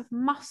parts of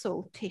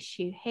muscle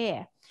tissue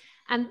here,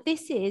 and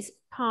this is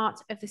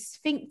part of the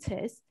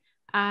sphincters.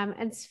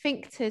 And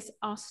sphincters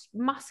are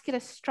muscular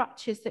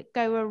structures that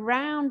go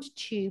around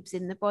tubes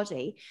in the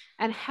body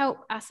and help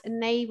us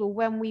enable,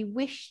 when we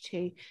wish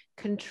to,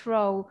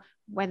 control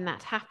when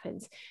that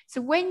happens.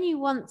 So when you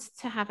want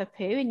to have a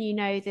poo and you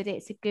know that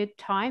it's a good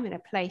time and a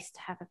place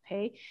to have a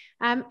poo,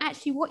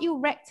 actually what your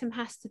rectum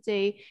has to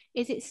do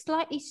is it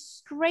slightly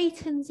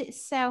straightens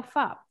itself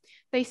up.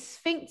 Those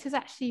sphincters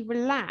actually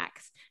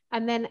relax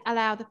and then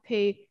allow the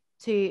poo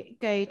to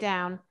go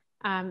down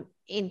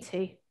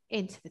into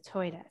the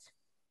toilet.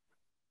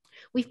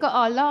 We've got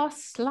our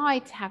last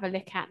slide to have a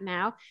look at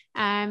now,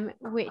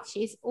 which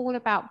is all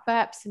about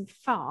burps and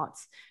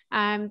farts,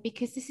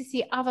 because this is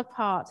the other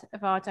part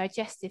of our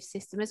digestive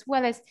system. As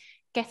well as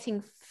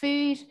getting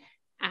food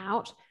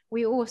out,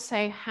 we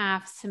also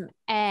have some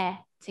air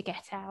to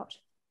get out.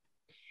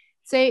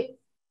 So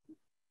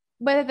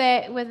whether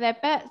they're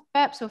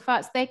burps or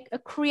farts, they are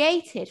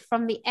created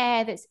from the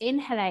air that's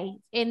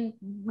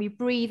we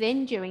breathe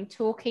in during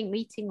talking,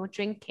 eating, or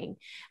drinking,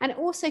 and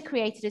also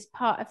created as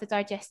part of the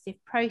digestive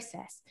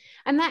process.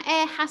 And that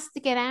air has to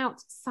get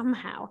out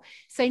somehow.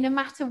 So no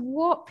matter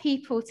what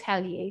people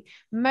tell you,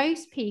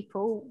 most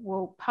people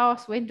will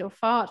pass, wind, or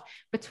fart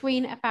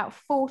between about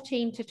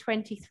 14 to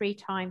 23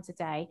 times a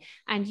day.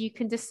 And you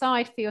can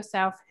decide for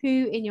yourself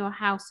who in your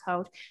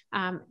household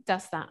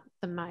does that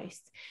the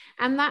most.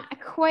 And that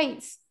equates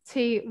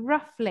to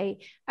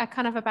roughly a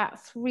kind of about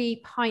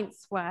 3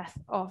 pints worth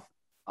of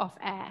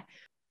air.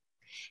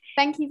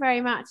 Thank you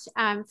very much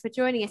for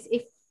joining us.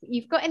 If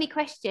you've got any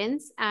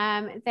questions,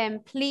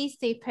 then please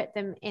do put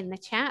them in the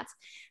chat.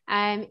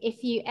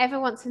 If you ever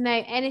want to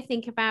know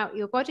anything about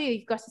your body, or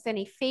you've got us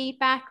any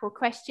feedback or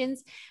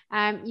questions,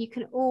 you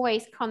can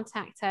always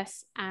contact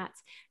us at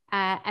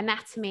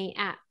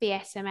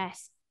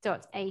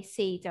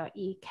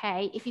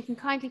anatomy@bsms.ac.uk. If you can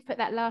kindly put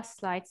that last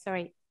slide,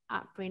 sorry,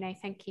 up, Bruno,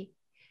 thank you.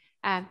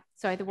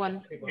 Sorry, the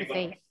one with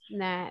the,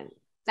 no,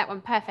 that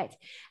one, perfect.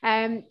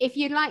 If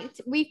you'd like,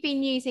 we've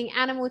been using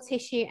animal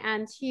tissue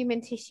and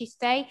human tissue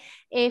today.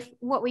 If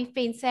what we've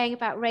been saying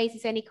about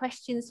raises any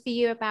questions for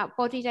you about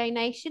body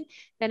donation,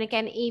 then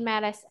again,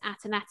 email us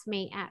at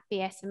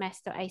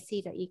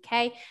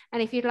anatomy@bsms.ac.uk.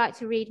 And if you'd like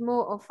to read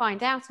more or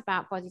find out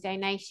about body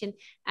donation,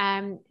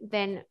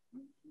 then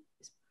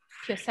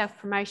pure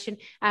self-promotion.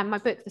 My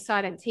book, The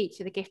Silent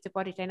Teacher, The Gift of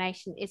Body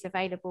Donation, is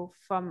available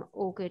from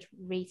all good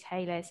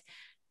retailers.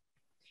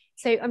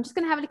 So I'm just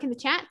going to have a look in the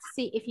chat to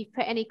see if you've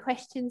put any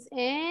questions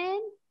in.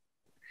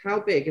 How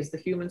big is the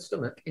human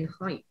stomach in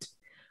height?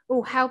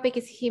 Oh, how big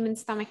is a human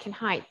stomach in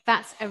height?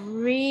 That's a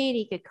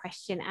really good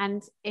question.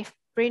 And if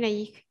Bruno,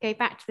 you could go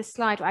back to the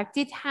slide. I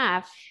did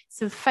have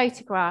some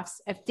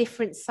photographs of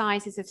different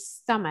sizes of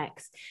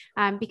stomachs,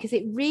 because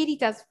it really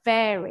does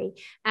vary.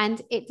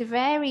 And it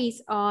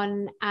varies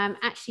on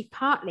actually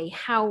partly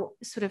how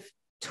sort of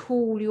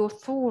tall your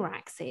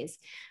thorax is.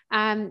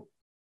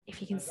 If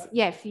you can,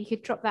 yeah, if you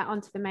could drop that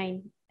onto the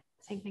main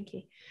thing, thank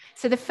you.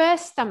 So the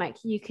first stomach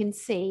you can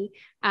see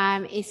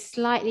is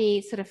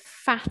slightly sort of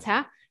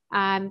fatter,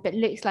 but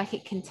looks like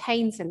it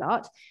contains a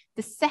lot.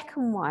 The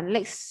second one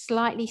looks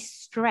slightly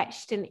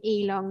stretched and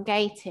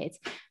elongated.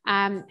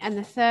 And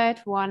the third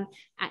one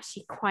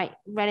actually quite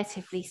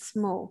relatively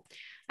small.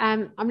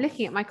 I'm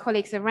looking at my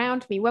colleagues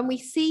around me. When we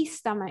see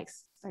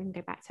stomachs, so I can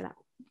go back to that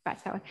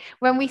one.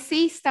 When we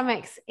see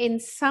stomachs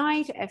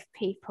inside of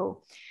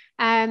people,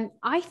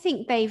 I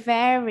think they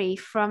vary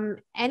from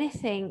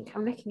anything,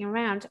 I'm looking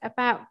around,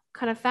 about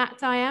kind of that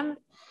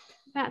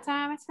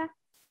diameter.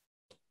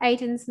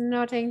 Aidan's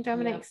nodding,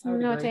 Dominic's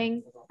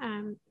nodding.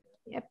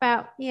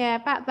 About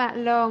that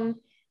long,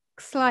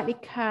 slightly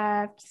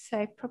curved,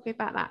 so probably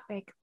about that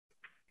big.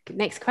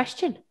 Next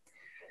question.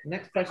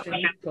 Next question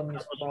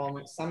comes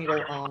from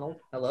Samuel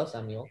Arnold. Hello,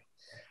 Samuel.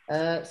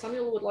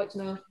 Samuel would like to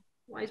know,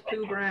 why is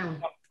poo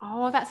brown?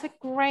 Oh, that's a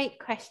great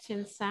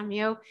question,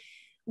 Samuel.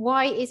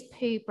 Why is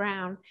poo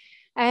brown?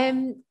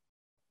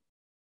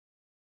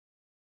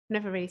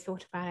 Never really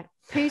thought about it.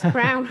 Poo's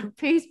brown.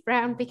 Poo's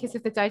brown because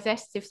of the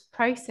digestive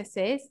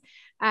processes.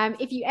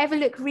 If you ever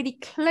look really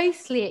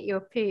closely at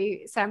your poo,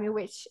 Samuel,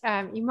 which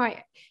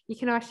you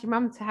can ask your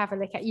mum to have a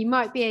look at, you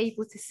might be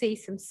able to see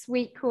some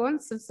sweet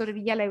corn, some sort of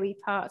yellowy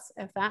parts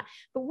of that.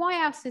 But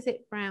why else is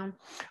it brown?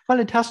 Well,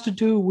 it has to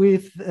do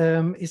with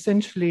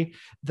essentially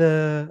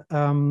the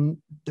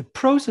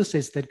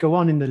processes that go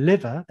on in the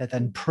liver that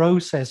then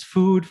process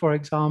food, for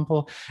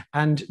example.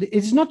 And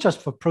it's not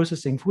just for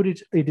processing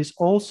food, it is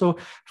also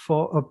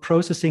for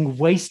processing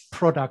waste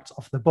products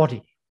of the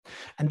body.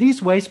 And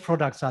these waste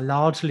products are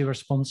largely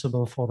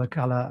responsible for the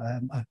color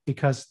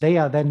because they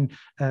are then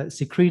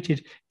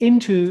secreted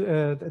into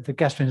the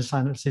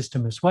gastrointestinal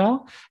system as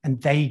well,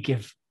 and they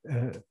give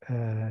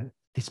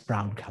this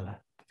brown color.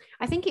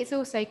 I think it's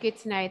also good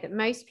to know that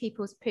most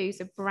people's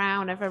poos are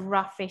brown, of a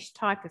roughish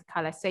type of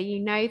color. So you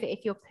know that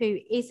if your poo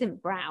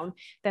isn't brown,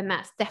 then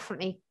that's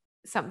definitely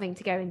something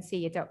to go and see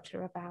your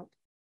doctor about.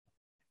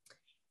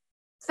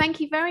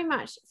 Thank you very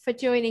much for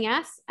joining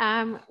us.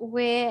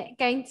 We're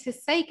going to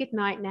say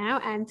goodnight now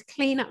and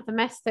clean up the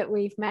mess that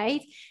we've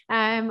made.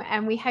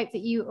 And we hope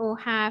that you all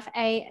have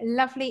a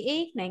lovely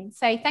evening.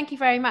 So thank you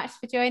very much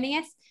for joining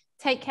us.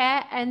 Take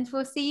care and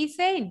we'll see you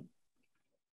soon.